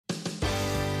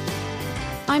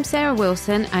I'm Sarah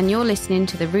Wilson and you're listening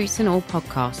to the Roots and All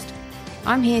podcast.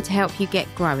 I'm here to help you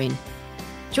get growing.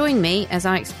 Join me as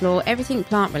I explore everything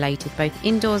plant related both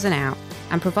indoors and out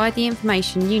and provide the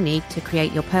information you need to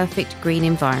create your perfect green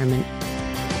environment.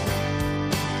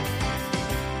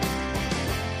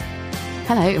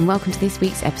 Hello and welcome to this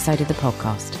week's episode of the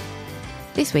podcast.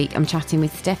 This week I'm chatting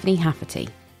with Stephanie Hafferty.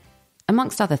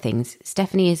 Amongst other things,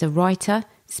 Stephanie is a writer,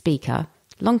 speaker,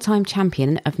 long-time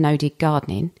champion of no-dig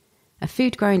gardening, a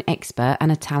food growing expert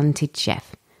and a talented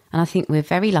chef. And I think we're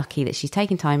very lucky that she's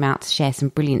taken time out to share some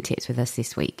brilliant tips with us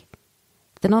this week.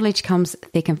 The knowledge comes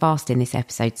thick and fast in this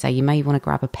episode, so you may want to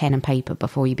grab a pen and paper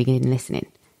before you begin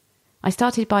listening. I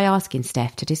started by asking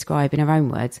Steph to describe in her own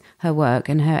words her work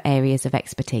and her areas of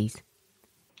expertise.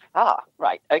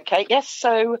 Right. Okay. Yes.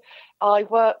 So I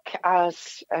work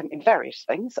as, in various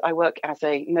things. I work as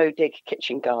a no-dig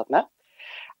kitchen gardener,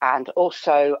 and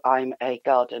also I'm a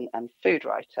garden and food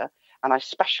writer. And I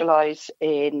specialise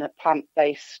in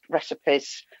plant-based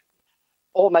recipes,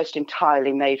 almost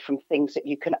entirely made from things that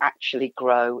you can actually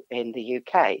grow in the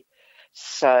UK.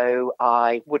 So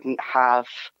I wouldn't have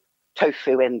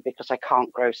tofu in because I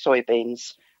can't grow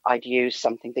soybeans. I'd use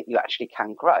something that you actually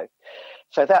can grow.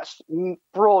 So that's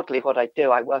broadly what I do.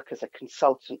 I work as a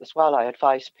consultant as well. I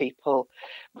advise people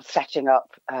setting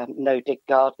up no-dig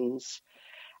gardens.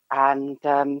 And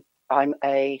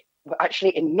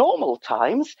actually, in normal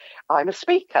times, I'm a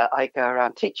speaker. I go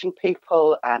around teaching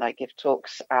people and I give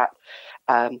talks at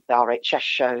the RHS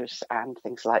shows and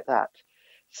things like that.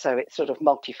 So it's sort of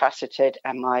multifaceted.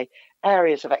 And my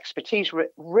areas of expertise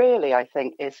really, I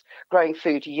think, is growing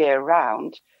food year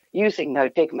round, using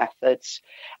no-dig methods,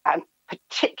 and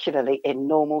particularly in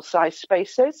normal size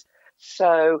spaces.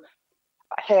 So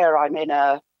here I'm in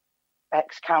a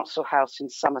ex-council house in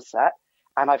Somerset.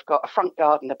 And I've got a front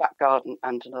garden, a back garden,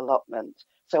 and an allotment.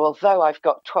 So although I've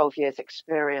got 12 years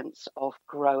experience of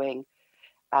growing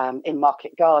in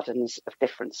market gardens of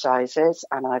different sizes,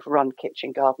 and I've run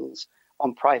kitchen gardens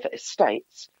on private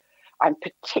estates, I'm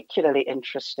particularly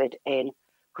interested in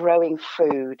growing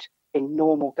food in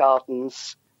normal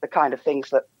gardens, the kind of things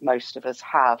that most of us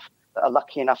have that are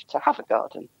lucky enough to have a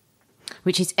garden.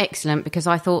 Which is excellent, because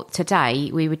I thought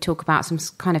today we would talk about some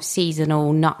kind of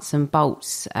seasonal nuts and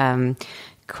bolts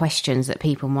questions that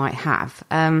people might have.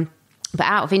 But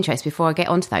out of interest, before I get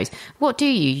onto those, what do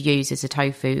you use as a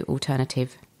tofu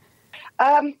alternative?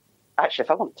 Actually,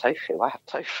 if I want tofu, I have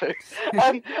tofu.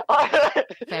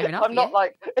 Fair enough. I'm not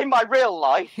like in my real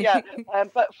life, yeah.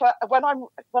 But for when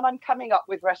I'm coming up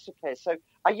with recipes, so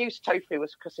I use tofu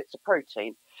because it's a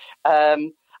protein.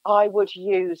 I would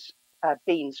use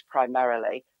beans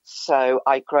primarily. So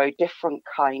I grow different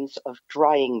kinds of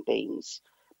drying beans,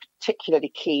 particularly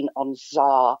keen on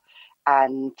Czar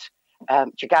and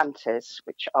Gigantes,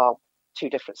 which are two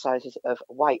different sizes of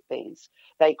white beans.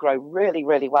 They grow really,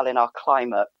 really well in our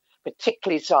climate,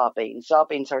 particularly Czar beans. Czar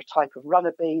beans are a type of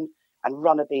runner bean, and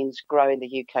runner beans grow in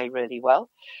the UK really well.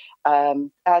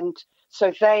 And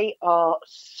so they are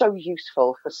so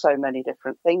useful for so many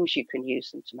different things. You can use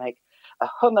them to make a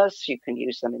hummus, you can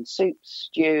use them in soups,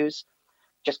 stews,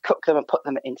 just cook them and put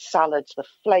them in salads. The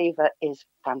flavour is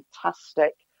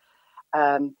fantastic.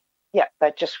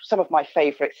 They're just some of my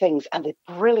favourite things. And the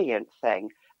brilliant thing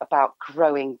about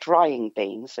growing drying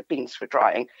beans, so beans for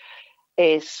drying,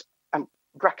 is, I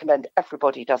recommend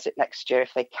everybody does it next year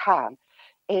if they can,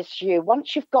 is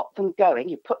once you've got them going,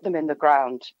 you put them in the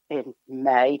ground in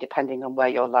May, depending on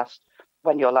when your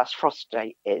last frost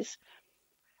date is.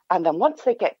 And then once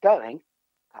they get going,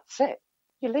 that's it.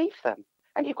 You leave them.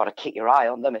 And you've got to keep your eye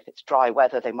on them. If it's dry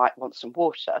weather, they might want some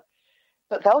water.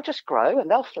 But they'll just grow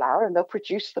and they'll flower and they'll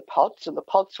produce the pods, and the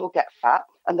pods will get fat.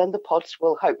 And then the pods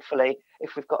will hopefully,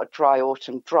 if we've got a dry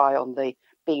autumn, dry on the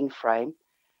bean frame.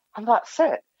 And that's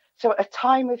it. So at a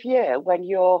time of year when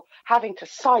you're having to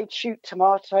side shoot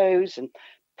tomatoes and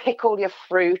pick all your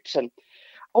fruit and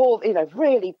all,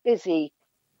 really busy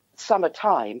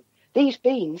summertime, these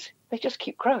beans, they just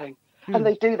keep growing and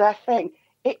they do their thing.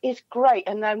 It is great.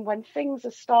 And then when things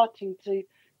are starting to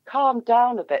calm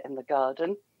down a bit in the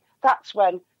garden, that's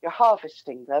when you're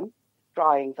harvesting them,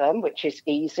 drying them, which is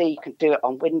easy. You can do it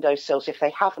on windowsills. If they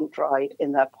haven't dried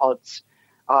in their pods,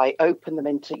 I open them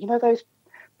into, those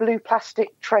blue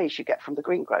plastic trays you get from the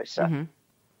greengrocer,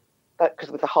 because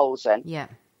with the holes in. Yeah.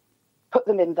 Put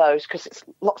them in those because it's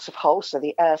lots of holes, so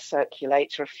the air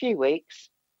circulates for a few weeks.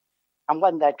 And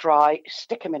when they're dry,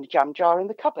 stick them in a jam jar in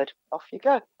the cupboard. Off you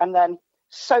go. And then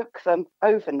soak them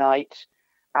overnight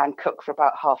and cook for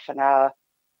about half an hour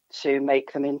to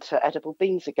make them into edible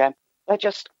beans again. They're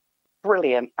just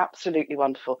brilliant, absolutely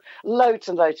wonderful. Loads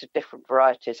and loads of different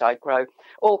varieties I grow,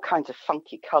 all kinds of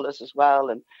funky colours as well,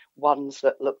 and ones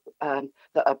that look that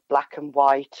are black and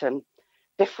white and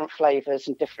different flavours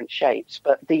and different shapes.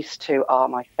 But these two are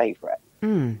my favourite.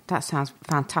 That sounds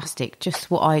fantastic. Just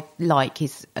what I like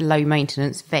is a low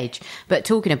maintenance veg. But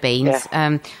talking of beans,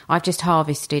 I've just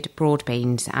harvested broad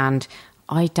beans and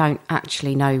I don't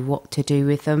actually know what to do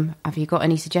with them. Have you got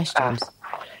any suggestions?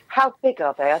 How big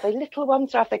are they? Are they little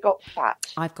ones or have they got fat?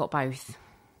 I've got both.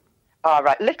 All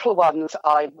right, little ones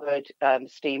I would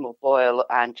steam or boil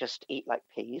and just eat like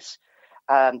peas.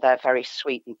 They're very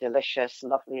sweet and delicious,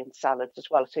 lovely in salads as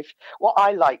well. So what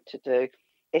I like to do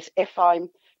is if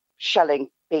I'm shelling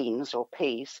beans or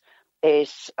peas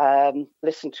is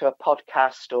listen to a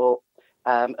podcast or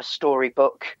a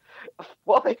storybook.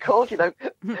 What are they called?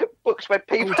 Books where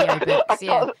people...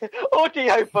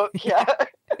 Audio book, yeah.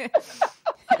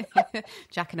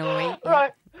 Jack and Ori. Yeah.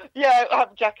 Right, yeah, I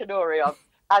have Jack and Ori on.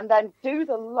 And then do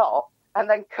the lot and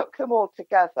then cook them all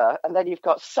together. And then you've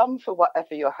got some for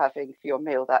whatever you're having for your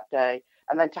meal that day.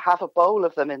 And then to have a bowl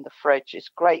of them in the fridge is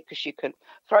great because you can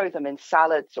throw them in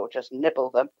salads or just nibble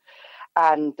them.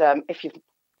 And if you've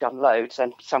done loads,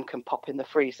 then some can pop in the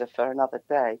freezer for another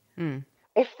day.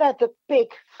 If they're the big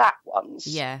fat ones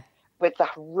with the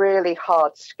really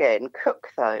hard skin, cook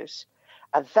those.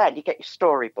 And then you get your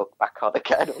storybook back on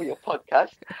again or your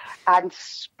podcast and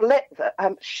split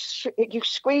them. You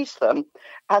squeeze them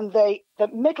and the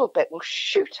middle bit will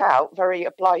shoot out very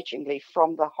obligingly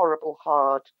from the horrible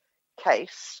hard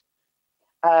case,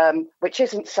 which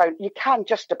isn't so, you can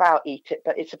just about eat it,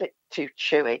 but it's a bit too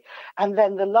chewy. And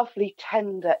then the lovely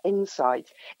tender insides,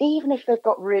 even if they've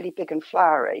got really big and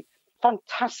floury,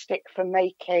 fantastic for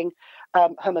making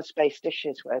hummus-based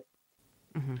dishes with.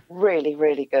 Really,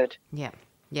 really good. Yeah.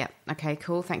 Okay,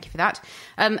 cool. Thank you for that.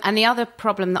 And the other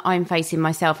problem that I'm facing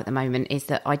myself at the moment is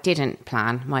that I didn't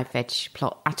plan my veg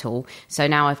plot at all. So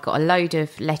now I've got a load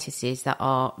of lettuces that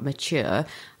are mature.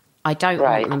 I don't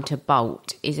want them to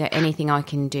bolt. Is there anything I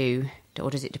can do, or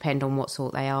does it depend on what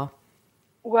sort they are?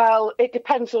 Well, it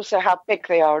depends also how big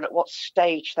they are and at what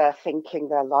stage they're thinking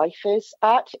their life is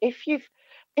at. If you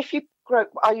grow,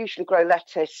 I usually grow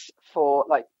lettuce for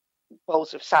like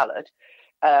bowls of salad,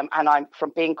 and I'm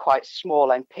from being quite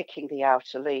small, I'm picking the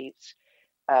outer leaves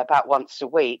about once a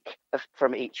week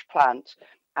from each plant,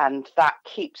 and that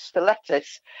keeps the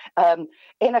lettuce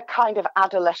in a kind of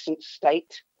adolescent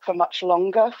state for much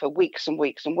longer, for weeks and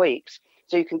weeks and weeks.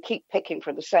 So you can keep picking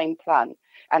from the same plant,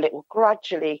 and it will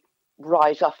gradually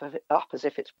rise up as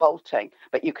if it's bolting,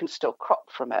 but you can still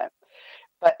crop from it.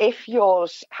 But if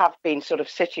yours have been sort of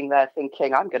sitting there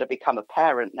thinking, I'm going to become a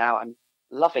parent now, I'm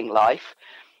loving life,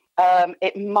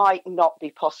 it might not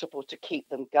be possible to keep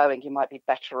them going. You might be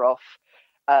better off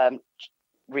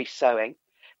resowing.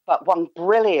 But one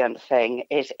brilliant thing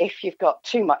is if you've got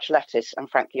too much lettuce and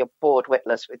frankly you're bored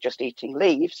witless with just eating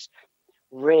leaves,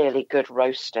 really good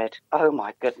roasted. Oh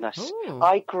my goodness. Ooh.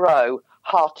 I grow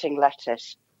hearting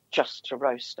lettuce just to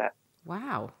roast it.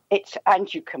 Wow.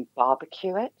 And you can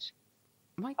barbecue it.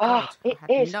 My God, I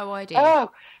had no idea.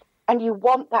 Oh, and you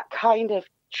want that kind of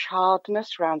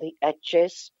charredness around the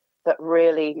edges that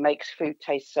really makes food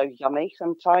taste so yummy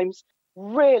sometimes.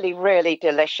 Really, really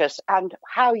delicious. And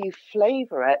how you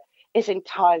flavour it is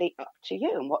entirely up to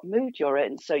you and what mood you're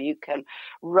in. So you can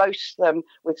roast them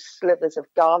with slivers of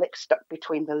garlic stuck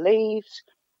between the leaves,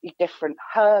 different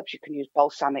herbs. You can use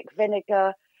balsamic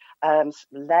vinegar,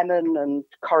 lemon and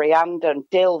coriander and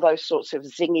dill, those sorts of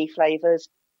zingy flavours.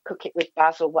 Cook it with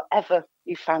basil, whatever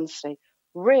you fancy.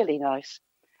 Really nice.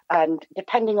 And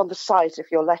depending on the size of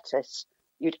your lettuce,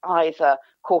 you'd either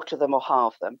quarter them or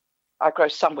halve them. I grow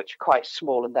some which are quite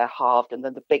small and they're halved, and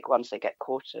then the big ones, they get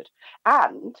quartered.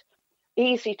 And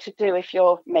easy to do if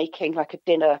you're making like a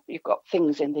dinner, you've got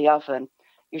things in the oven,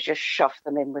 you just shove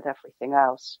them in with everything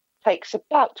else. Takes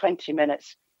about 20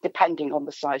 minutes, depending on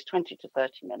the size, 20 to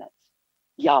 30 minutes.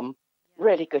 Yum.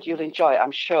 Really good. You'll enjoy it,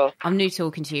 I'm sure. I'm new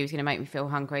talking to you. It's going to make me feel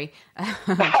hungry.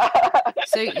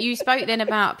 So you spoke then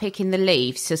about picking the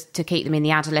leaves to keep them in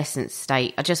the adolescent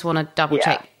state. I just want to double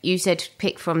check. You said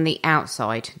pick from the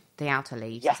outside, the outer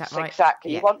leaves. Yes, is that right?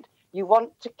 Exactly. Yeah. You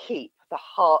want to keep the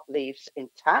heart leaves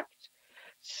intact.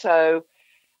 So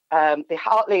the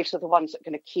heart leaves are the ones that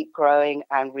are going to keep growing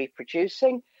and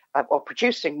reproducing or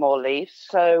producing more leaves.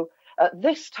 So at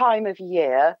this time of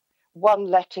year,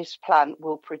 one lettuce plant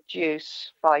will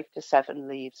produce 5 to 7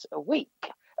 leaves a week,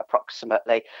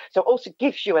 approximately. So it also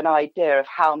gives you an idea of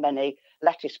how many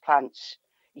lettuce plants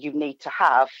you need to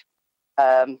have.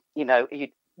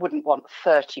 wouldn't want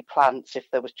 30 plants if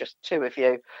there was just 2 of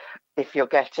you. If you're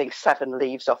getting 7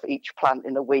 leaves off each plant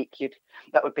in a week,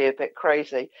 that would be a bit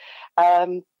crazy.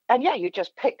 And yeah, you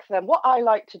just pick them. What I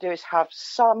like to do is have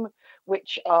some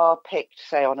which are picked,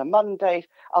 say, on a Monday,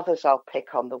 others I'll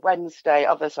pick on the Wednesday,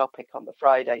 others I'll pick on the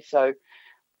Friday. So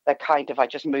they're I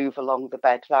just move along the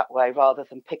bed that way rather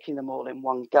than picking them all in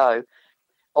one go.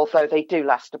 Although they do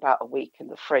last about a week in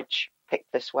the fridge,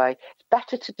 picked this way. It's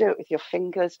better to do it with your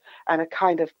fingers and a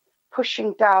kind of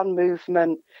pushing down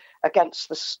movement against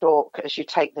the stalk as you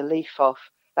take the leaf off.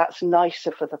 That's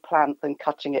nicer for the plant than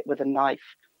cutting it with a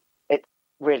knife. It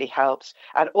really helps.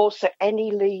 And also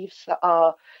any leaves that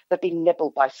have been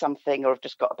nibbled by something or have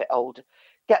just got a bit older,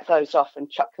 get those off and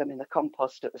chuck them in the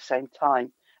compost at the same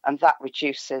time. And that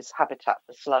reduces habitat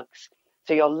for slugs.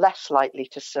 So you're less likely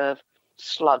to serve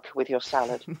slug with your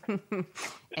salad.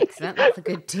 Excellent. That's a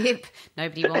good tip.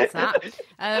 Nobody wants that.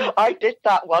 I did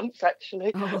that once,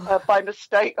 actually, by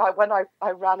mistake. When I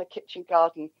ran a kitchen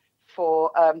garden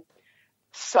for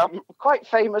some quite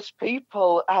famous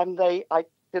people, and I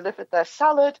delivered their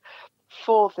salad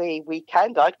for the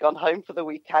weekend. I'd gone home for the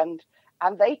weekend,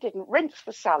 and they didn't rinse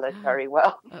the salad very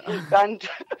well. And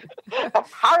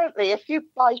apparently, if you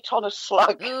bite on a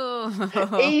slug,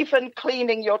 even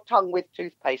cleaning your tongue with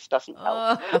toothpaste doesn't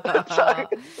help.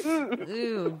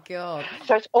 Oh, God.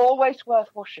 So it's always worth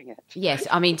washing it. Yes,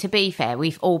 I mean, to be fair,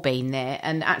 we've all been there,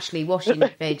 and actually washing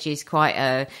veg is quite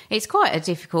a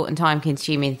difficult and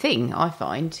time-consuming thing, I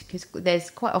find, because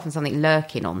there's quite often something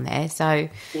lurking on there. So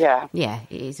yeah,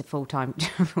 it is a full-time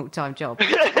job.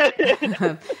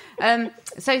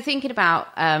 So thinking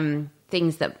about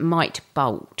things that might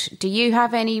bolt, do you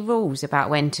have any rules about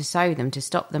when to sow them to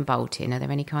stop them bolting? Are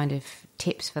there any kind of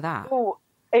tips for that? Oh,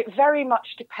 it very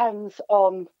much depends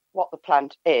on what the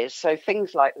plant is. So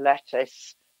things like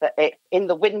lettuce, in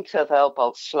the winter they'll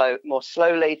bolt more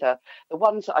slowly. The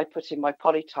ones that I put in my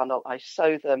polytunnel, I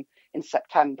sow them in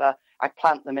September. I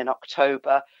plant them in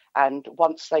October, and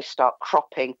once they start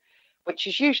cropping, which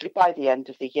is usually by the end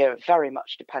of the year, it very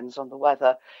much depends on the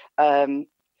weather,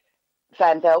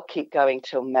 then they'll keep going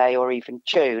till May or even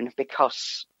June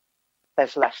because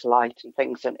there's less light and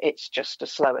things, and it's just a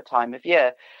slower time of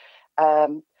year.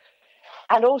 And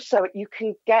also you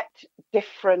can get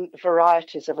different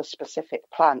varieties of a specific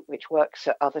plant which works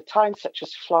at other times, such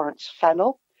as Florence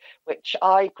fennel, which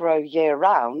I grow year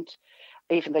round,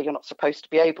 even though you're not supposed to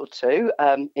be able to,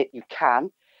 you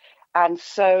can. And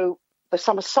so the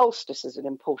summer solstice is an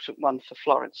important one for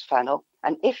Florence fennel.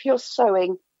 And if you're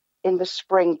sowing in the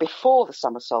spring before the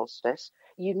summer solstice,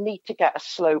 you need to get a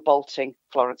slow bolting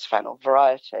Florence fennel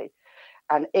variety.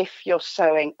 And if you're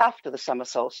sowing after the summer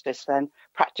solstice, then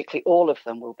practically all of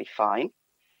them will be fine.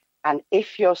 And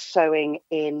if you're sowing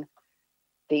in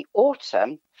the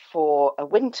autumn for a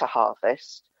winter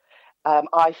harvest,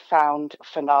 I found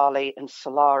Finale and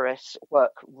Solaris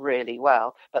work really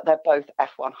well, but they're both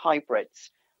F1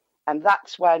 hybrids. And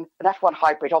that's when an F1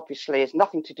 hybrid obviously is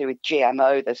nothing to do with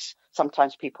GMO.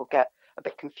 Sometimes people get a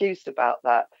bit confused about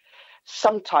that.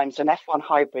 Sometimes an F1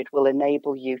 hybrid will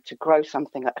enable you to grow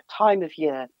something at a time of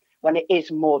year when it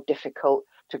is more difficult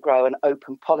to grow an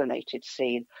open pollinated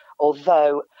seed,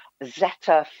 although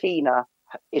Zeta Fina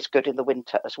is good in the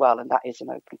winter as well, and that is an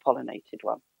open pollinated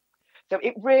one. So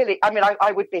it really,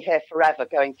 I would be here forever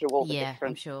going through all the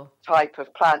different type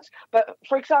of plants. But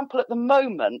for example, at the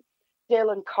moment,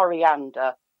 dill and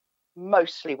coriander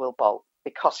mostly will bolt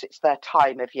because it's their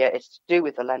time of year. It's to do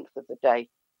with the length of the day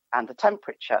and the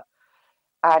temperature.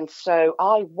 And so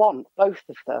I want both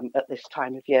of them at this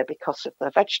time of year because of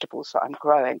the vegetables that I'm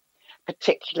growing,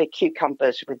 particularly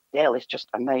cucumbers with dill is just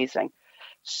amazing.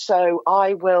 So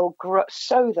I will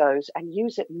sow those and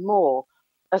use it more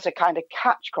as a kind of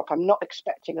catch crop. I'm not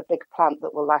expecting a big plant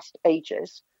that will last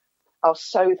ages. I'll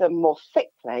sow them more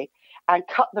thickly and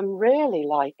cut them really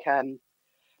like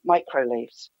micro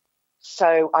leaves.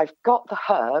 So I've got the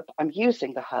herb, I'm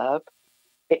using the herb.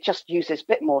 It just uses a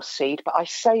bit more seed, but I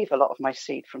save a lot of my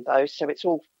seed from those, so it's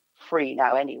all free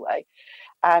now anyway.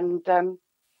 And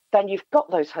then you've got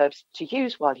those herbs to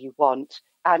use while you want.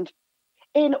 And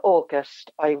in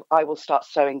August, I will start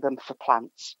sowing them for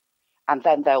plants. And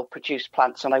then they'll produce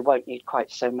plants, and I won't need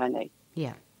quite so many.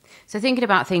 Yeah. So thinking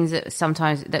about things that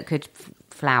sometimes that could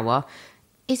flower,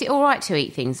 is it all right to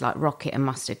eat things like rocket and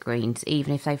mustard greens,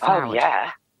 even if they flowered? Oh,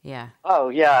 yeah. Yeah. Oh,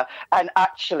 yeah. And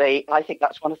actually, I think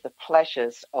that's one of the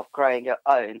pleasures of growing your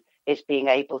own is being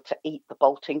able to eat the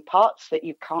bolting parts that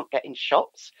you can't get in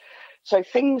shops. So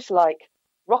things like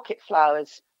rocket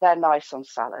flowers, they're nice on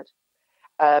salad.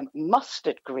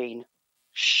 Mustard green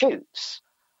shoots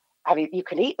I mean, you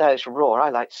can eat those raw. I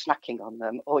like snacking on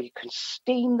them, or you can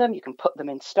steam them. You can put them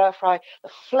in stir fry.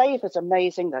 The flavour's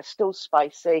amazing. They're still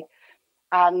spicy,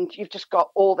 and you've just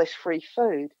got all this free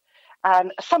food.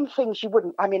 And some things you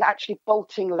wouldn't. I mean, actually,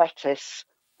 bolting lettuce,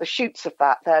 the shoots of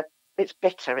that, it's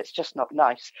bitter. It's just not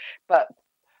nice. But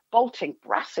bolting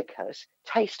brassicas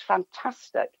taste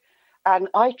fantastic, and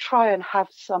I try and have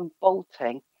some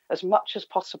bolting as much as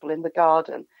possible in the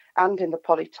garden and in the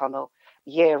polytunnel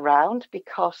year round,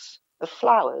 because the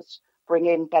flowers bring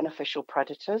in beneficial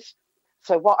predators.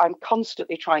 So what I'm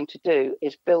constantly trying to do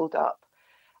is build up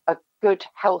a good,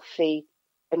 healthy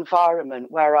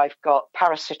environment where I've got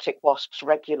parasitic wasps,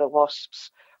 regular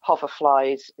wasps,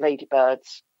 hoverflies,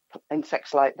 ladybirds,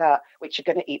 insects like that, which are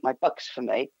going to eat my bugs for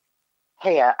me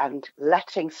here, and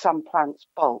letting some plants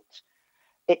bolt.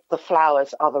 The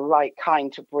flowers are the right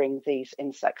kind to bring these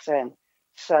insects in.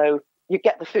 So you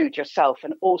get the food yourself,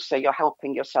 and also you're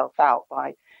helping yourself out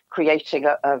by creating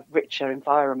a richer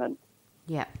environment.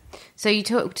 Yeah. So you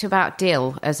talked about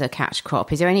dill as a catch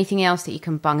crop. Is there anything else that you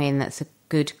can bung in that's a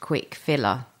good quick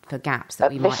filler for gaps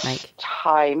that we might make? This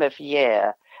time of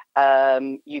year,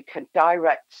 you can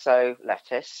direct sow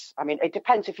lettuce. I mean, it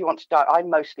depends if you want to. I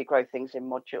mostly grow things in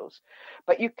modules,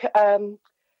 but you can.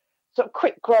 Sort of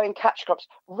quick growing catch crops.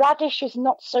 Radish is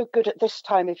not so good at this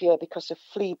time of year because of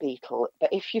flea beetle,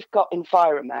 but if you've got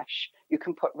Enviromesh, you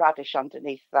can put radish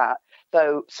underneath that,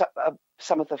 though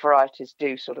some of the varieties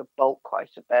do sort of bulk quite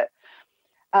a bit.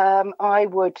 I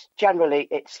would generally,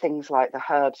 it's things like the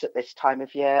herbs at this time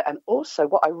of year. And also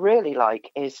what I really like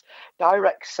is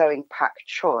direct sowing pak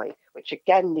choi, which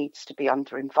again needs to be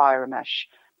under Enviromesh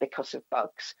because of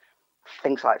bugs,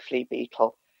 things like flea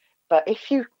beetle. But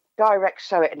if you direct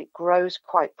sow it and it grows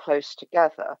quite close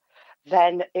together,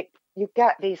 then you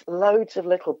get these loads of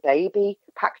little baby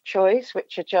pak choys,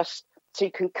 which are just, so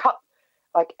you can cut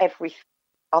like every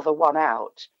other one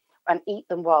out and eat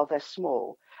them while they're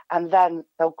small, and then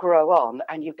they'll grow on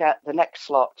and you get the next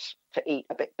lot to eat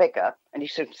a bit bigger, and you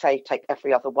sort of say take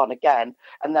every other one again,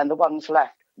 and then the ones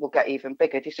left will get even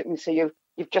bigger. Do you see what I mean? So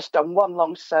you've just done one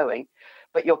long sowing,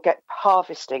 but you'll get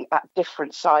harvesting at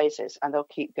different sizes, and they'll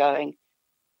keep going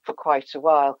for quite a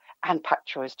while. And pak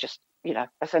choi is just,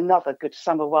 as another good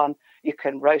summer one. You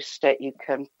can roast it, you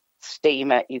can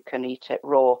steam it, you can eat it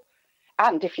raw.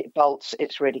 And if it bolts,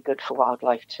 it's really good for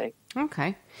wildlife too.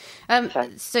 Okay.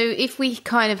 So if we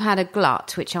kind of had a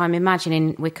glut, which I'm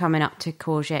imagining we're coming up to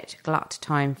courgette glut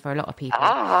time for a lot of people.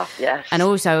 Ah, yes. And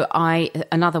also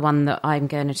another one that I'm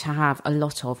going to have a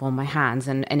lot of on my hands,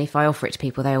 and if I offer it to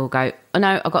people, they all go, oh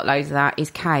no, I've got loads of that, is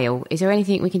kale. Is there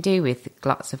anything we can do with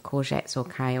gluts of courgettes or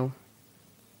kale?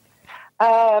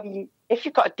 If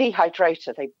you've got a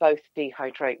dehydrator, they both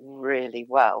dehydrate really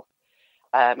well.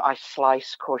 I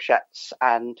slice courgettes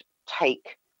and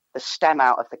take the stem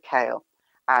out of the kale,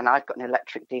 and I've got an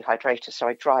electric dehydrator, so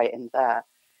I dry it in there.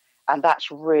 And that's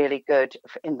really good.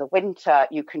 In the winter,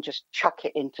 you can just chuck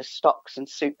it into stocks and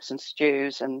soups and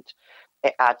stews, and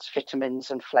it adds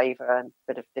vitamins and flavour and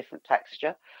a bit of different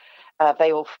texture.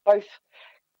 They all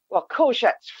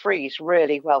courgettes freeze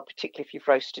really well, particularly if you've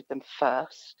roasted them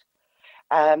first.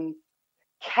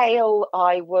 Kale,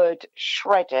 I would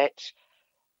shred it,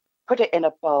 put it in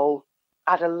a bowl,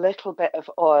 add a little bit of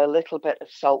oil, a little bit of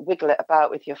salt, wiggle it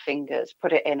about with your fingers,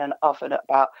 put it in an oven at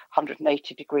about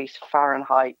 180 degrees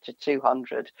Fahrenheit to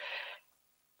 200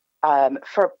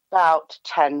 for about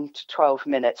 10 to 12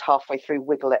 minutes. Halfway through,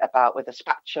 wiggle it about with a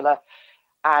spatula,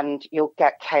 and you'll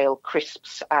get kale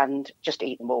crisps, and just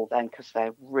eat them all then, because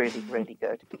they're really, really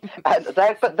good.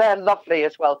 But they're lovely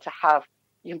as well to have.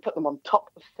 You can put them on top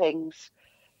of things.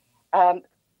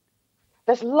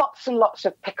 There's lots and lots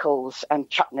of pickles and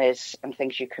chutneys and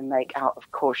things you can make out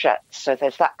of courgettes. So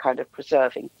there's that kind of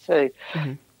preserving too.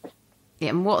 Mm-hmm. Yeah,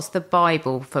 and what's the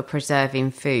Bible for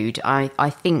preserving food? I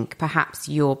think perhaps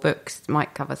your books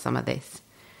might cover some of this.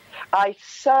 My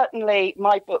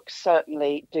books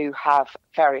certainly do have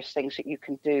various things that you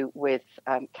can do with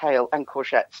kale and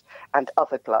courgettes and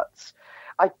other gluts.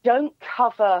 I don't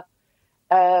cover...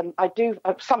 I do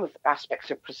some of the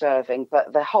aspects of preserving,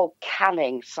 but the whole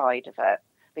canning side of it,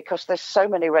 because there's so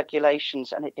many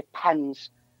regulations, and it depends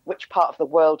which part of the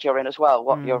world you're in as well,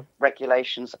 what your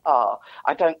regulations are.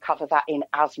 I don't cover that in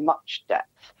as much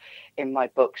depth in my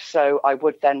books. So I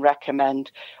would then recommend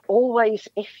always,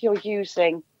 if you're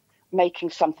making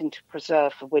something to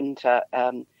preserve for winter,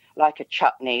 like a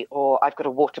chutney, or I've got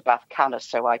a water bath canner,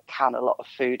 so I can a lot of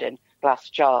food in glass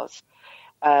jars.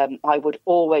 I would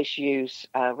always use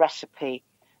a recipe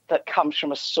that comes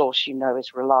from a source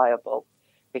is reliable,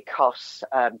 because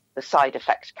the side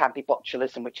effects can be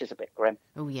botulism, which is a bit grim.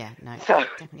 Oh yeah, no, So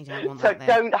definitely don't want so that.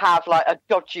 don't have like a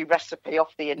dodgy recipe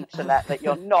off the internet that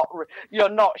you're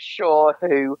not sure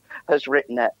who has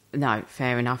written it. No,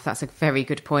 fair enough. That's a very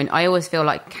good point. I always feel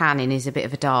like canning is a bit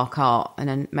of a dark art and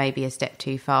then maybe a step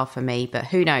too far for me, but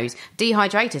who knows?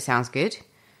 Dehydrator sounds good.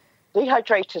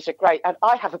 Dehydrators are great, and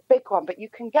I have a big one, but you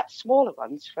can get smaller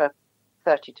ones for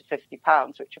 £30 to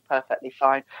 £50, which are perfectly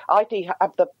fine.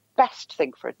 The best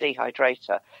thing for a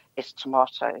dehydrator is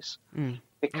tomatoes,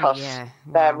 because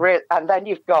they're real. And then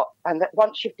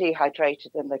once you've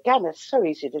dehydrated them, again, it's so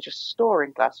easy to just store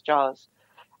in glass jars,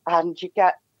 and you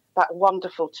get that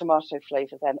wonderful tomato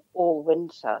flavour then all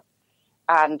winter.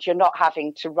 And you're not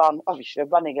having to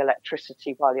running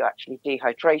electricity while you're actually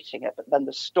dehydrating it, but then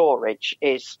the storage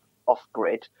is off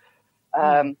grid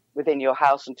within your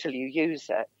house until you use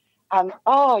it. And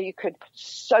you could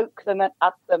soak them and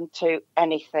add them to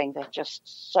anything. They're just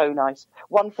so nice.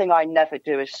 One thing I never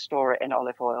do is store it in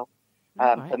olive oil,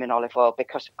 them in olive oil,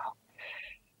 because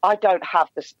I don't have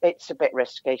this. It's a bit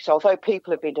risky. So although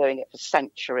people have been doing it for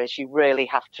centuries, you really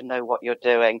have to know what you're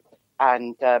doing.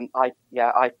 And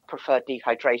I prefer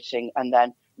dehydrating and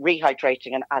then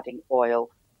rehydrating and adding oil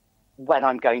when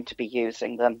I'm going to be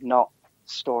using them, not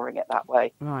storing it that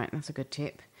way. Right, that's a good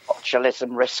tip.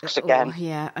 Botulism risks again. Oh,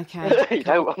 yeah, okay. You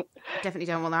definitely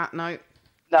don't want that, no.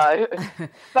 No.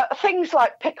 But things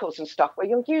like pickles and stuff where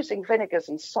you're using vinegars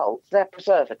and salts, they're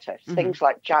preservatives. Mm-hmm. Things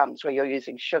like jams where you're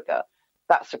using sugar,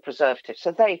 that's a preservative.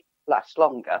 So they last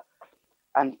longer.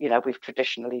 And, we've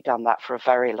traditionally done that for a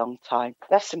very long time.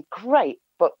 There's some great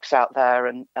books out there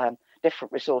and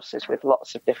different resources with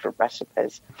lots of different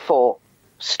recipes for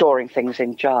storing things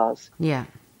in jars. Yeah.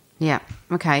 Yeah.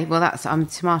 Okay. Well,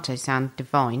 tomatoes sound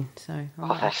divine. So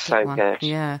that's so good.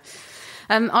 Yeah.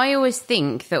 I always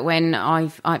think that when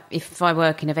if I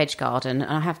work in a veg garden,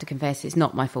 and I have to confess it's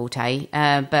not my forte,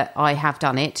 but I have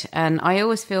done it, and I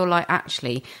always feel like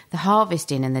actually the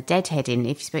harvesting and the deadheading,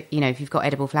 if you've got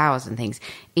edible flowers and things,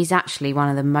 is actually one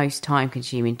of the most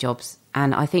time-consuming jobs.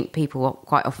 And I think people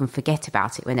quite often forget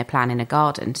about it when they're planning a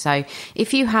garden. So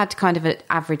if you had kind of an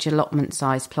average allotment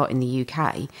size plot in the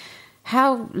UK,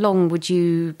 how long would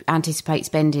you anticipate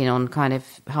spending on kind of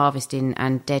harvesting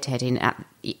and deadheading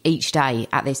each day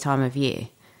at this time of year?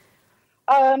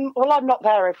 Well, I'm not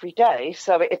there every day,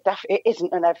 so it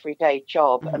isn't an everyday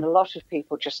job. Mm. And a lot of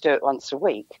people just do it once a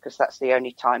week because that's the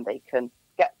only time they can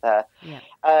get there. Yeah.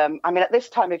 At this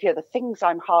time of year, the things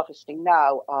I'm harvesting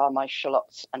now are my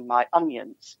shallots and my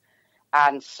onions.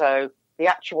 And so the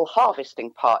actual harvesting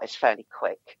part is fairly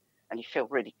quick. And you feel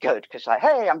really good because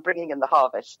hey, I'm bringing in the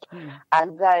harvest. Mm.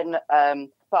 And then,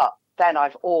 but then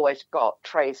I've always got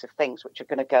trays of things which are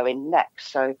going to go in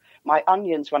next. So my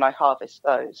onions, when I harvest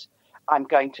those, I'm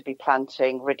going to be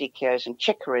planting radicchios and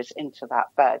chicories into that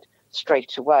bed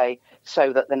straight away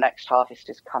so that the next harvest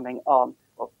is coming on.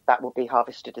 Well, that will be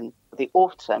harvested in the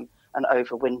autumn and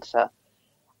over winter.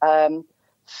 But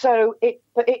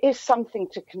it is something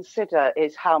to consider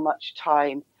is how much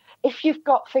time. If you've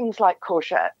got things like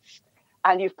courgettes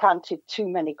and you've planted too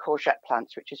many courgette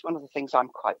plants, which is one of the things I'm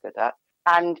quite good at,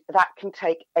 and that can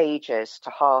take ages to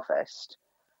harvest,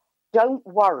 don't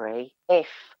worry if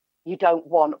you don't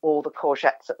want all the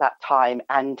courgettes at that time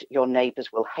and your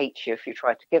neighbours will hate you if you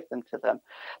try to give them to them.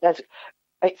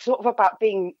 It's sort of about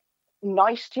being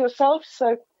nice to yourself.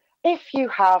 So if you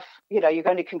have, you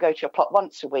only can go to your plot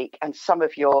once a week and some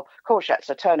of your courgettes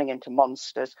are turning into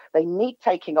monsters, they need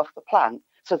taking off the plant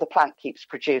so the plant keeps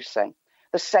producing.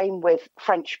 The same with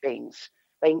French beans.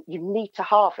 You need to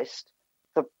harvest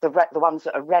the ones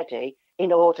that are ready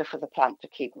in order for the plant to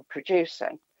keep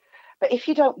producing. But if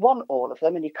you don't want all of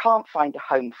them and you can't find a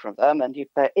home for them and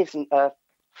there isn't a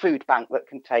food bank that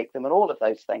can take them and all of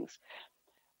those things,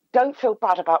 don't feel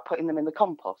bad about putting them in the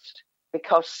compost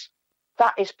because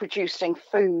that is producing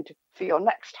food for your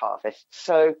next harvest.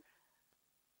 So,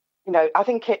 I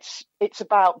think it's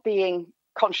about being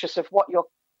conscious of what you're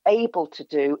able to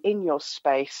do in your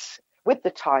space with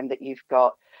the time that you've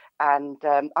got. And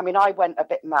I went a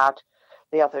bit mad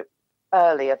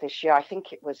earlier this year. I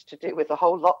think it was to do with the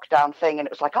whole lockdown thing. And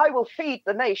it was like, I will feed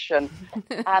the nation.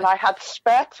 And I had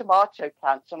spare tomato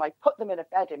plants and I put them in a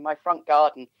bed in my front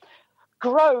garden,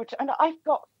 growed. And I've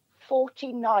got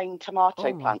 49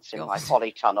 tomato plants in my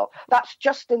polytunnel. That's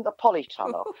just in the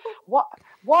polytunnel. Why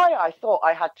I thought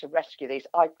I had to rescue these,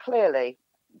 I clearly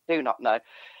do not know.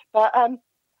 But and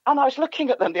I was looking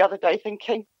at them the other day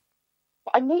thinking,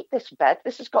 I need this bed.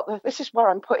 This is where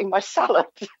I'm putting my salad.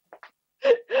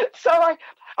 So I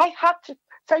had to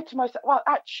say to myself, well,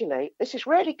 actually, this is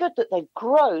really good that they've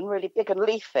grown really big and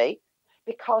leafy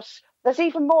because there's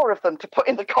even more of them to put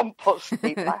in the compost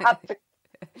heap.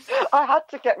 I had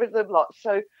to get rid of them lots.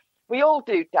 So we all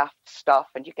do daft stuff,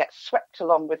 and you get swept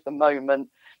along with the moment.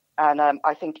 And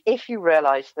I think if you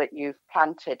realise that you've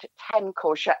planted 10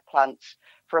 courgette plants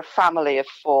for a family of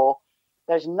 4,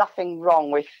 there's nothing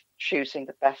wrong with choosing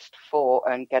the best 4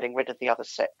 and getting rid of the other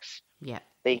 6. Yeah.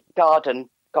 The garden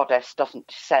goddess doesn't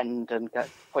descend and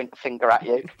point a finger at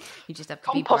you. You just have to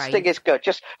Composting is good.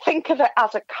 Just think of it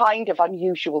as a kind of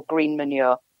unusual green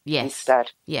manure. Yes.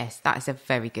 Instead. Yes, that is a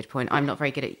very good point. I'm not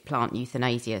very good at plant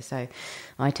euthanasia, so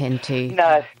I tend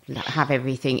to have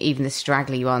everything, even the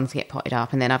straggly ones, get potted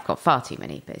up, and then I've got far too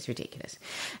many, but it's ridiculous.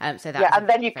 So that and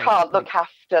then you can't look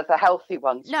after the healthy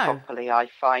ones properly, I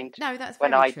find. No, that's when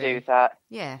very I true. do that.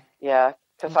 Yeah. Yeah,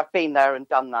 because I've been there and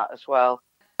done that as well.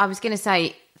 I was going to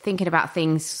say, thinking about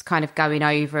things kind of going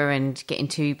over and getting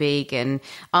too big, and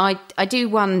I do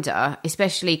wonder,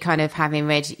 especially kind of having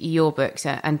read your books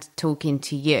and talking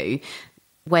to you,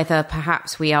 whether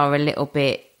perhaps we are a little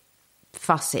bit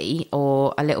fussy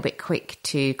or a little bit quick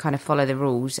to kind of follow the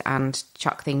rules and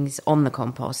chuck things on the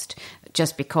compost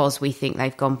just because we think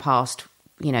they've gone past,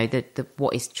 you know, the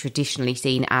what is traditionally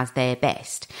seen as their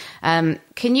best.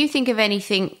 Can you think of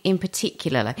anything in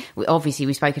particular? Like, obviously,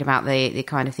 we've spoken about the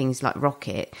kind of things like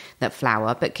rocket that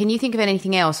flower, but can you think of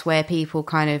anything else where people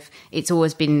kind of, it's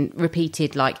always been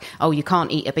repeated, like, oh, you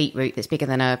can't eat a beetroot that's bigger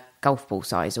than a golf ball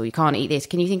size, or you can't eat this.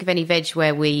 Can you think of any veg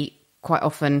where we quite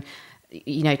often,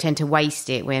 you know, tend to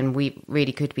waste it when we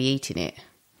really could be eating it?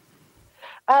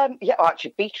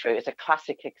 Actually, beetroot is a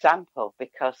classic example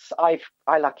because I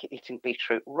like eating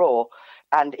beetroot raw,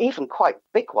 and even quite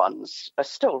big ones are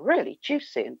still really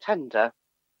juicy and tender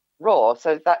raw.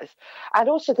 So that is, and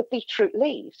also the beetroot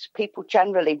leaves. People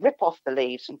generally rip off the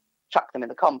leaves and chuck them in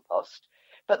the compost,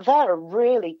 but they're a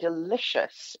really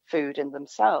delicious food in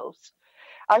themselves.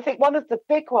 I think one of the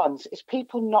big ones is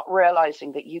people not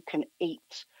realizing that you can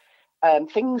eat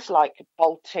things like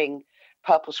bolting,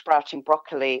 purple sprouting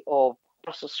broccoli, or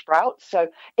Brussels sprouts. So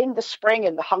in the spring,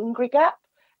 in the hungry gap,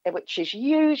 which is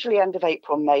usually end of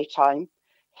April, May time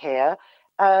here,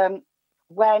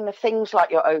 when things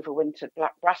like your overwintered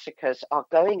black brassicas are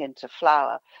going into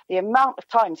flower, the amount of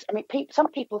times, I mean, some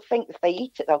people think if they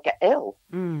eat it, they'll get ill.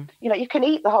 You know, you can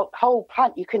eat the whole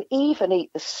plant. You can even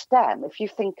eat the stem. If you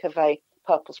think of a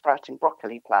purple sprouting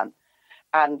broccoli plant,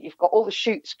 and you've got all the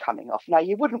shoots coming off. Now,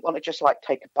 you wouldn't want to just like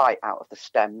take a bite out of the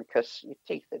stem because your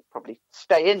teeth would probably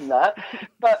stay in there.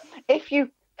 But if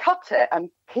you cut it and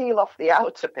peel off the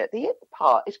outer bit, the inner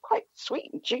part is quite sweet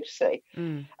and juicy.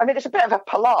 I mean, it's a bit of a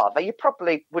palaver. You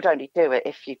probably would only do it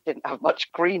if you didn't have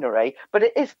much greenery, but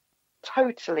it is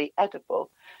totally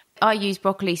edible. I use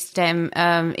broccoli stem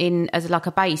in as like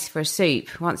a base for a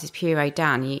soup. Once it's pureed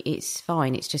down, it's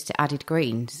fine. It's just added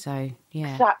green. So,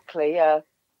 yeah. Exactly, yeah.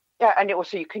 Yeah, and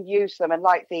also you can use them, and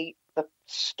like the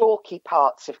stalky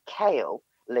parts of kale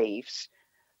leaves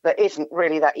that isn't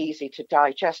really that easy to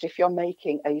digest. If you're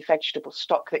making a vegetable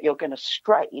stock that you're going to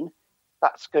strain,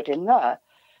 that's good in there.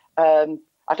 I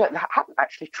haven't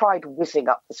actually tried whizzing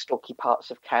up the stalky parts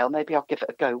of kale. Maybe I'll give it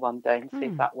a go one day and see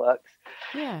if that works.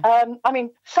 Yeah. I mean,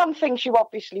 some things you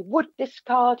obviously would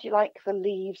discard. You like the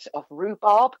leaves of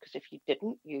rhubarb, because if you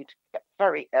didn't, you'd get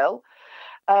very ill.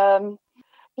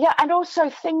 Yeah, and also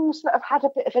things that have had a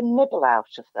bit of a nibble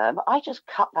out of them, I just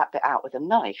cut that bit out with a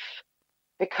knife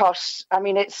because, I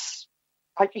mean, it's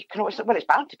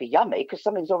bound to be yummy because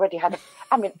something's already had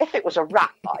I mean, if it was a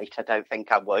rat bite, I don't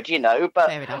think I would, you know,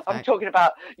 but enough, I'm talking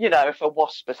about, you know, if a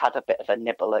wasp has had a bit of a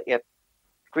nibble at your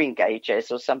green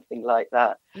gages or something like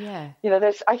that. Yeah. You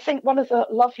know, I think one of the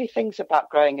lovely things about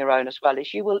growing your own as well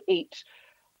is you will eat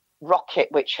rocket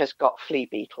which has got flea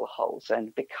beetle holes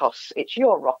in because it's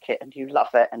your rocket and you love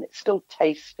it and it's still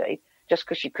tasty. Just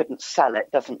because you couldn't sell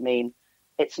it doesn't mean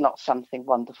it's not something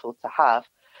wonderful to have.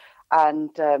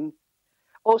 And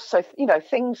also, you know,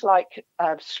 things like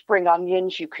spring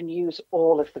onions, you can use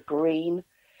all of the green.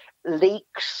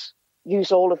 Leeks,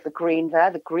 use all of the green there.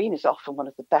 The green is often one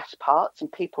of the best parts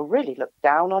and people really look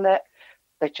down on it.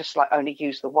 They just like only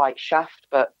use the white shaft,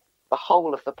 but the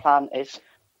whole of the plant is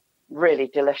really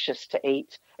delicious to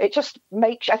eat. It just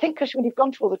makes, I think, because when you've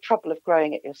gone to all the trouble of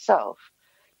growing it yourself,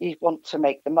 you want to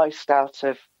make the most out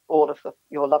of all of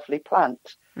your lovely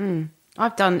plant.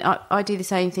 I do the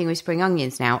same thing with spring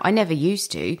onions now. I never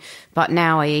used to, but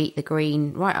now I eat the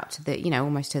green right up to the, you know,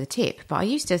 almost to the tip. But I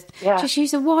used to just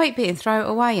use the white bit and throw it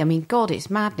away. I mean, God, it's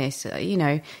madness. You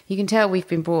know, you can tell we've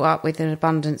been brought up with an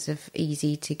abundance of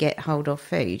easy to get hold of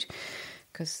food.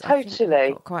 Because totally,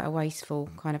 I've got quite a wasteful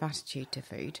kind of attitude to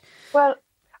food. Well,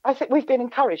 I think we've been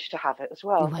encouraged to have it as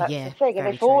well. That's the thing. And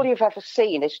if all you've ever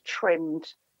seen is trimmed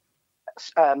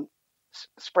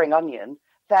spring onion,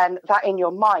 then that in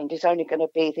your mind is only going to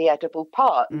be the edible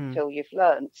part until you've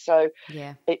learned. So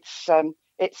it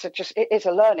is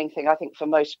a learning thing. I think for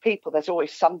most people, there's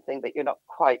always something that you're not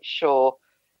quite sure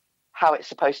how it's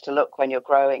supposed to look when you're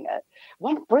growing it.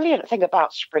 One brilliant thing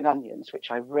about spring onions,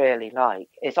 which I really like,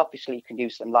 is obviously you can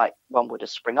use them like one would a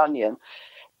spring onion.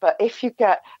 But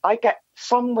I get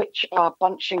some which are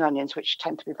bunching onions, which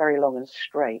tend to be very long and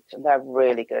straight, and they're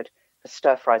really good for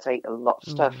stir fries. I eat a lot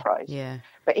of stir fries.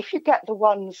 But if you get the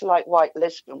ones like White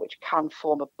Lisbon, which can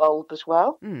form a bulb as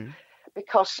well,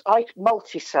 because I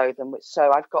multi-sow them.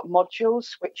 So I've got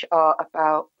modules which are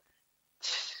about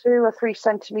 2 or 3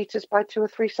 centimetres by 2 or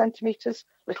 3 centimetres,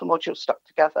 little modules stuck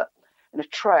together in a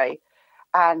tray.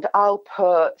 And I'll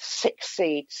put 6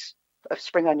 seeds of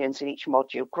spring onions in each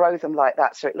module, grow them like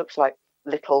that so it looks like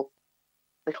little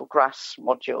grass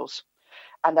modules,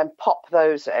 and then pop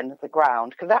those in the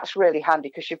ground, because that's really handy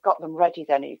because you've got them ready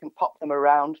then, and you can pop them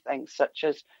around things, such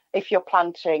as if you're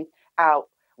planting out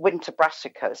winter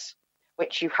brassicas,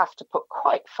 which you have to put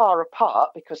quite far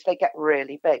apart because they get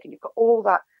really big and you've got all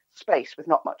that space with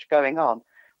not much going on.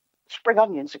 Spring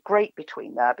onions are great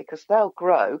between there because they'll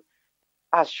grow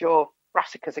as your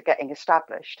brassicas are getting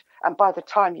established, and by the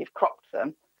time you've cropped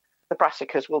them, the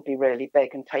brassicas will be really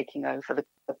big and taking over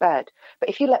the bed. But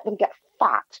if you let them get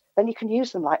fat, then you can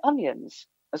use them like onions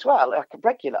as well, like a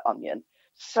regular onion.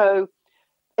 So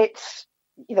it's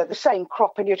the same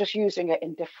crop and you're just using it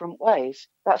in different ways.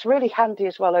 That's really handy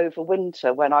as well over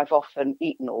winter, when I've often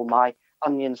eaten all my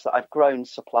onions that I've grown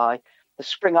supply. The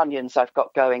spring onions I've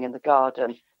got going in the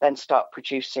garden then start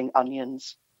producing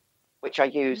onions, which I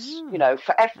use,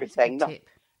 for everything.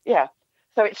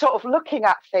 So it's sort of looking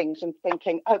at things and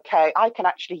thinking, okay, I can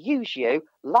actually use you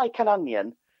like an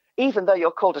onion, even though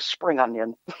you're called a spring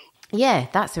onion. Yeah,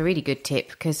 that's a really good tip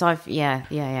because I mean,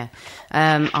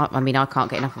 I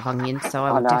can't get enough of onions, so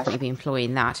I would definitely be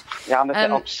employing that. Yeah, I'm a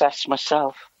bit obsessed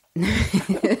myself.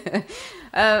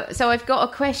 So I've got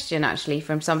a question actually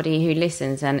from somebody who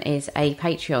listens and is a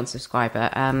Patreon subscriber,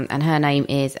 and her name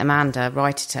is Amanda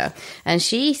Reiteter, and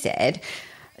she said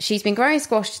she's been growing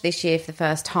squash this year for the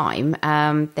first time.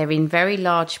 They're in very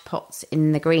large pots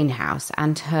in the greenhouse,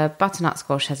 and her butternut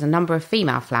squash has a number of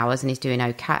female flowers and is doing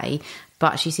okay,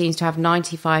 but she seems to have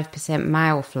 95%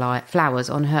 male flowers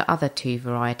on her other 2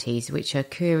 varieties, which are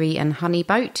Curry and Honey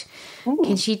Boat.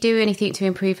 Can she do anything to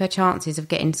improve her chances of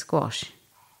getting squash?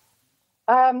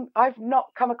 I've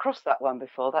not come across that one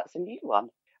before. That's a new one.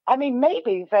 I mean,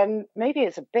 maybe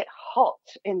it's a bit hot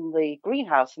in the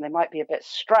greenhouse and they might be a bit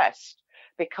stressed,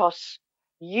 because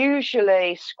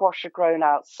usually squash are grown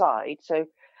outside. So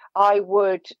I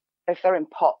would, if they're in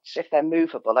pots, if they're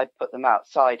movable, I'd put them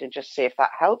outside and just see if that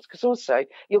helps, because also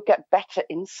you'll get better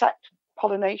insect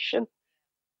pollination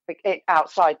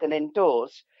outside than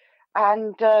indoors.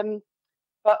 And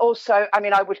but also, I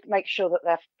mean, I would make sure that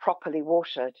they're properly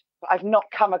watered. But I've not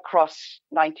come across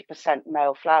 90%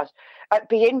 male flowers. It'd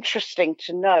be interesting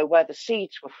to know where the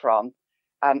seeds were from,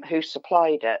 who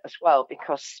supplied it as well,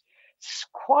 because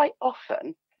quite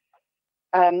often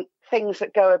things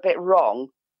that go a bit wrong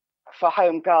for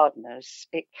home gardeners,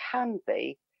 it can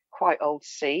be quite old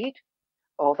seed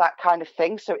or that kind of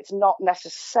thing. So it's not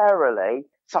necessarily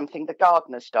something the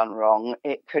gardener's done wrong.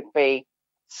 It could be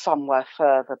somewhere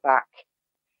further back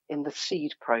in the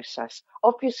seed process.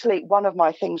 Obviously, one of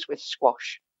my things with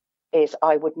squash is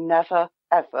I would never,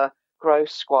 ever grow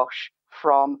squash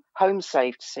from home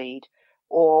saved seed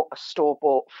or a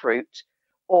store-bought fruit,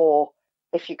 or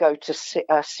if you go to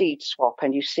a seed swap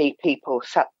and you see people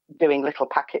doing little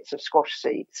packets of squash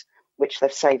seeds, which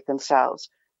they've saved themselves,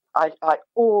 I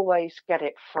always get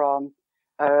it from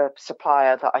a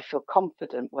supplier that I feel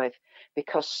confident with,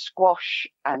 because squash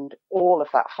and all of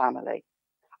that family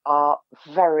are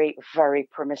very, very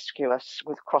promiscuous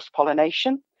with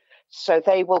cross-pollination. So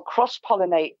they will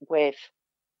cross-pollinate with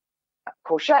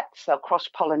courgettes, they'll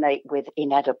cross-pollinate with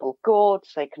inedible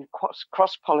gourds, they can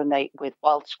cross-pollinate with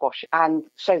wild squash. And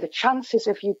so the chances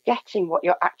of you getting what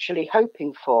you're actually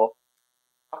hoping for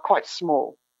are quite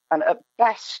small. And at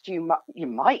best, you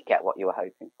might get what you were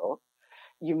hoping for.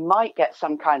 You might get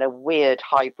some kind of weird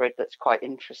hybrid that's quite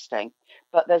interesting.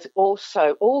 But there's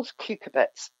also, all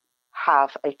cucurbits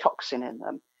have a toxin in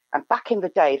them. And back in the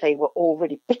day, they were all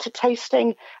really bitter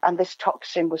tasting, and this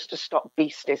toxin was to stop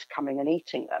beasties coming and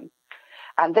eating them.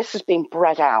 And this has been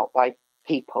bred out by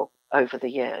people over the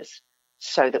years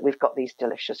so that we've got these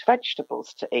delicious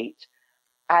vegetables to eat.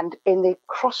 And in the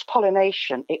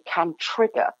cross-pollination, it can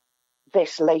trigger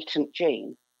this latent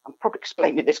gene. I'm probably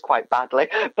explaining this quite badly,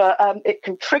 but it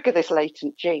can trigger this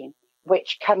latent gene,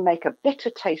 which can make a bitter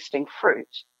tasting fruit,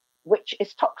 which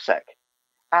is toxic.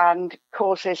 and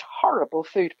causes horrible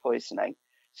food poisoning.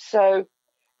 So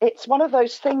it's one of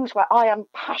those things where I am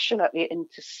passionately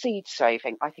into seed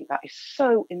saving. I think that is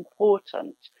so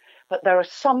important. But there are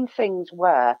some things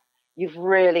where you've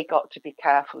really got to be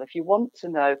careful if you want to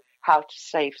know how to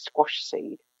save squash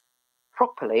seed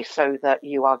properly so that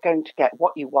you are going to get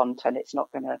what you want and it's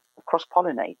not going to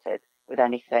cross-pollinate it with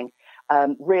anything.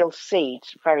 Real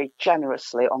Seeds very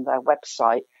generously on their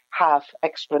website have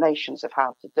explanations of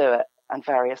how to do it, and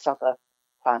various other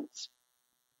plants.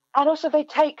 And also they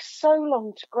take so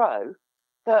long to grow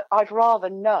that I'd rather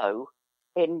know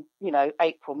in,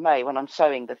 April, May when I'm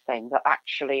sowing the thing that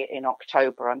actually in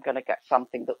October I'm going to get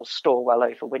something that will store well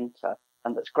over winter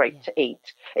and that's great to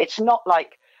eat. It's not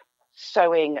like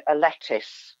sowing a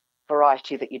lettuce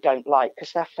variety that you don't like,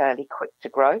 because they're fairly quick to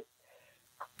grow.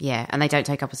 Yeah, and they don't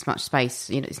take up as much space.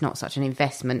 It's not such an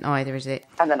investment either, is it?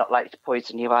 And they're not likely to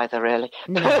poison you either, really.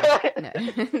 No.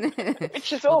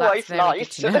 Which is always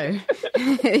nice.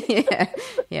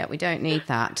 Yeah, we don't need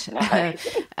that. No.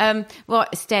 Well,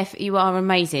 Steph, you are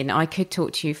amazing. I could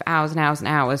talk to you for hours and hours and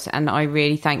hours, and I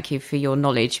really thank you for your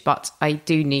knowledge, but I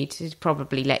do need to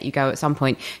probably let you go at some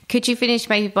point. Could you finish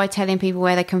maybe by telling people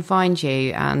where they can find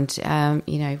you and,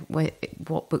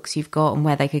 what books you've got and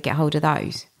where they could get hold of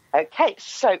those? Okay,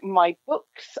 so my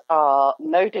books are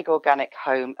No Dig Organic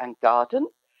Home and Garden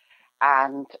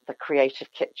and The Creative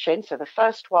Kitchen. So the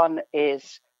first one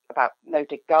is about no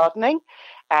dig gardening,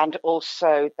 and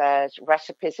also there's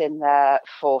recipes in there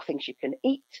for things you can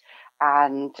eat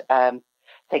and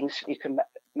things you can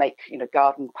make,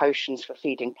 garden potions for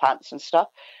feeding plants and stuff.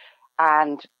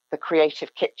 And The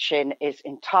Creative Kitchen is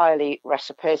entirely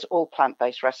recipes, all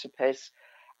plant-based recipes,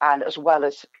 and as well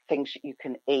as things that you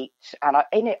can eat. And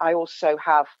in it, I also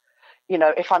have,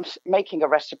 if I'm making a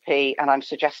recipe and I'm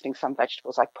suggesting some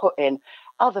vegetables, I put in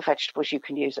other vegetables you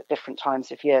can use at different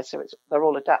times of year. So they're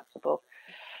all adaptable.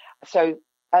 So,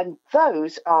 and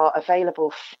those are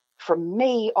available from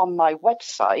me on my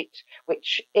website,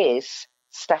 which is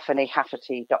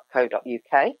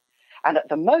stephaniehafferty.co.uk. And at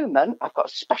the moment, I've got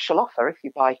a special offer if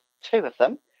you buy 2 of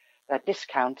them. They're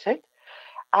discounted.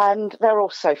 And they're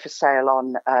also for sale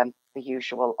on the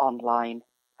usual online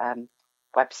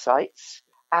websites.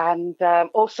 And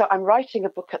also I'm writing a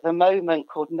book at the moment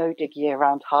called No Dig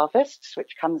Year-Round Harvests,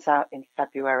 which comes out in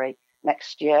February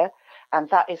next year. And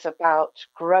that is about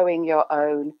growing your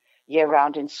own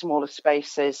year-round in smaller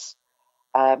spaces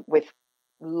with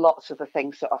lots of the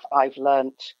things that I've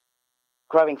learnt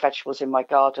growing vegetables in my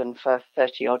garden for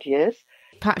 30-odd years.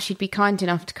 Perhaps you'd be kind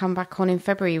enough to come back on in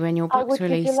February when your book's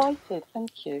released. I would be delighted,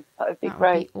 thank you. That would be That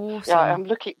great. Would be awesome. Yeah, I'm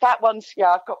looking. That one's,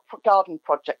 I've got garden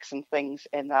projects and things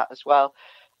in that as well.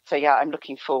 So, I'm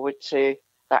looking forward to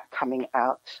that coming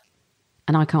out.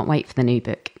 And I can't wait for the new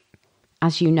book.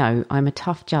 As you know, I'm a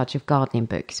tough judge of gardening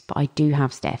books, but I do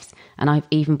have Steph's, and I've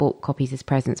even bought copies as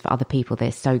presents for other people.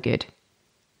 They're so good.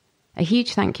 A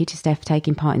huge thank you to Steph for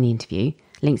taking part in the interview.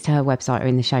 Links to her website are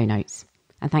in the show notes.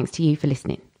 And thanks to you for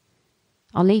listening.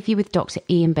 I'll leave you with Dr.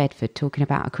 Ian Bedford talking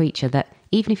about a creature that,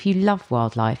 even if you love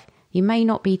wildlife, you may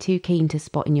not be too keen to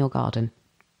spot in your garden.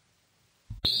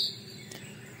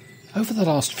 Over the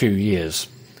last few years,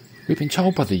 we've been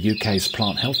told by the UK's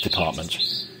Plant Health Department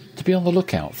to be on the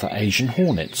lookout for Asian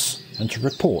hornets and to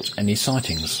report any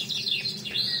sightings.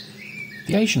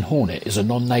 The Asian hornet is a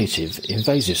non-native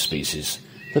invasive species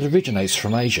that originates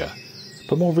from Asia,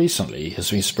 but more recently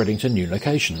has been spreading to new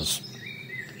locations.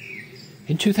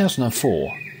 In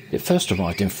 2004, it first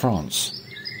arrived in France,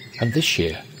 and this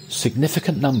year,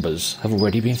 significant numbers have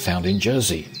already been found in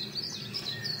Jersey.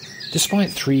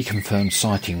 Despite 3 confirmed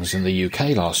sightings in the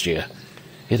UK last year,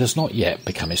 it has not yet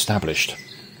become established.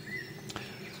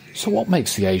 So what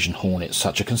makes the Asian hornet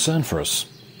such a concern for us?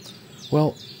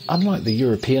 Well, unlike the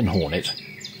European hornet,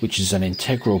 which is an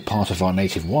integral part of our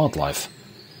native wildlife,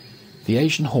 the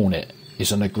Asian hornet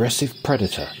is an aggressive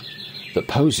predator that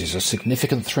poses a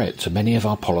significant threat to many of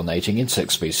our pollinating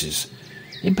insect species,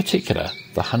 in particular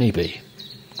the honeybee.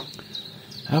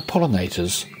 Our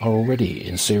pollinators are already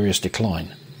in serious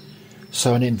decline,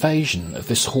 so an invasion of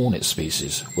this hornet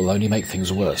species will only make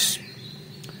things worse.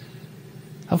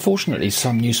 Unfortunately,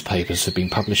 some newspapers have been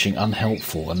publishing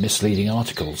unhelpful and misleading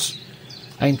articles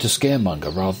aimed to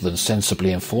scaremonger rather than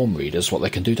sensibly inform readers what they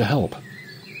can do to help.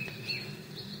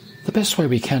 The best way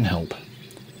we can help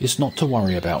is not to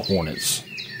worry about hornets,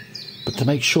 but to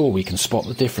make sure we can spot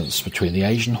the difference between the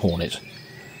Asian hornet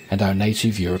and our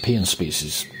native European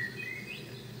species.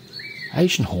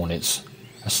 Asian hornets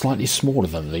are slightly smaller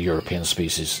than the European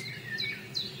species.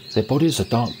 Their bodies are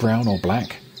dark brown or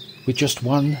black, with just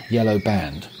one yellow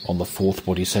band on the 4th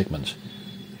body segment,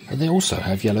 and they also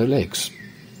have yellow legs.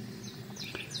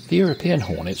 The European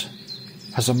hornet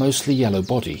has a mostly yellow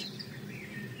body,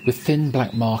 with thin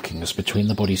black markings between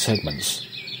the body segments,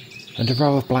 and a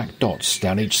row of black dots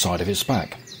down each side of its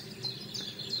back.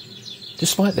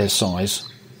 Despite their size,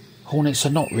 hornets are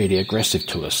not really aggressive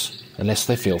to us unless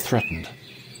they feel threatened.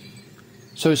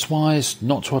 So it's wise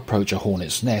not to approach a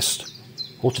hornet's nest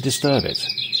or to disturb it.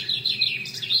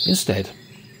 Instead,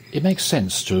 it makes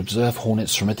sense to observe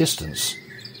hornets from a distance,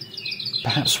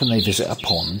 perhaps when they visit a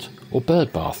pond or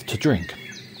bird bath to drink.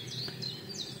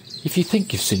 If you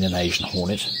think you've seen an Asian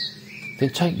hornet,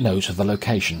 then take note of the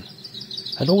location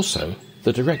and also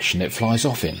the direction it flies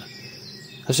off in,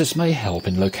 as this may help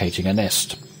in locating a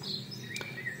nest.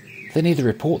 Then either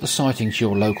report the sighting to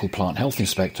your local plant health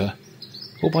inspector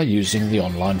or by using the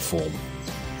online form.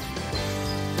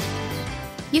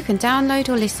 You can download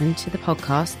or listen to the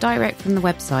podcast direct from the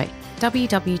website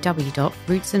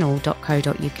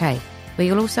www.rootsandall.co.uk, where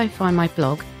you'll also find my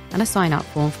blog and a sign-up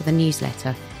form for the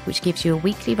newsletter, which gives you a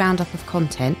weekly roundup of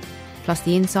content, plus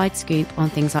the inside scoop on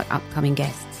things like upcoming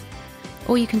guests.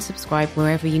 Or you can subscribe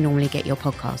wherever you normally get your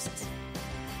podcasts.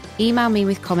 Email me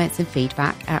with comments and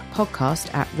feedback at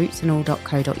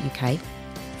podcast@rootsandall.co.uk.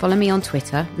 Follow me on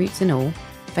Twitter, Roots and All,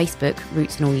 Facebook,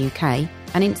 Roots and All UK,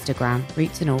 and Instagram,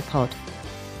 Roots and All Pod.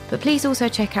 But please also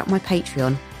check out my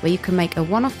Patreon, where you can make a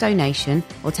one-off donation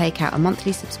or take out a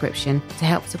monthly subscription to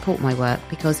help support my work,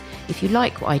 because if you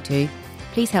like what I do,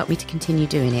 please help me to continue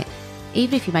doing it.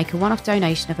 Even if you make a one-off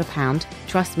donation of £1,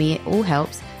 trust me, it all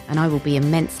helps and I will be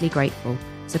immensely grateful.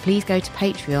 So please go to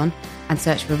Patreon and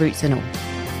search for Roots and All.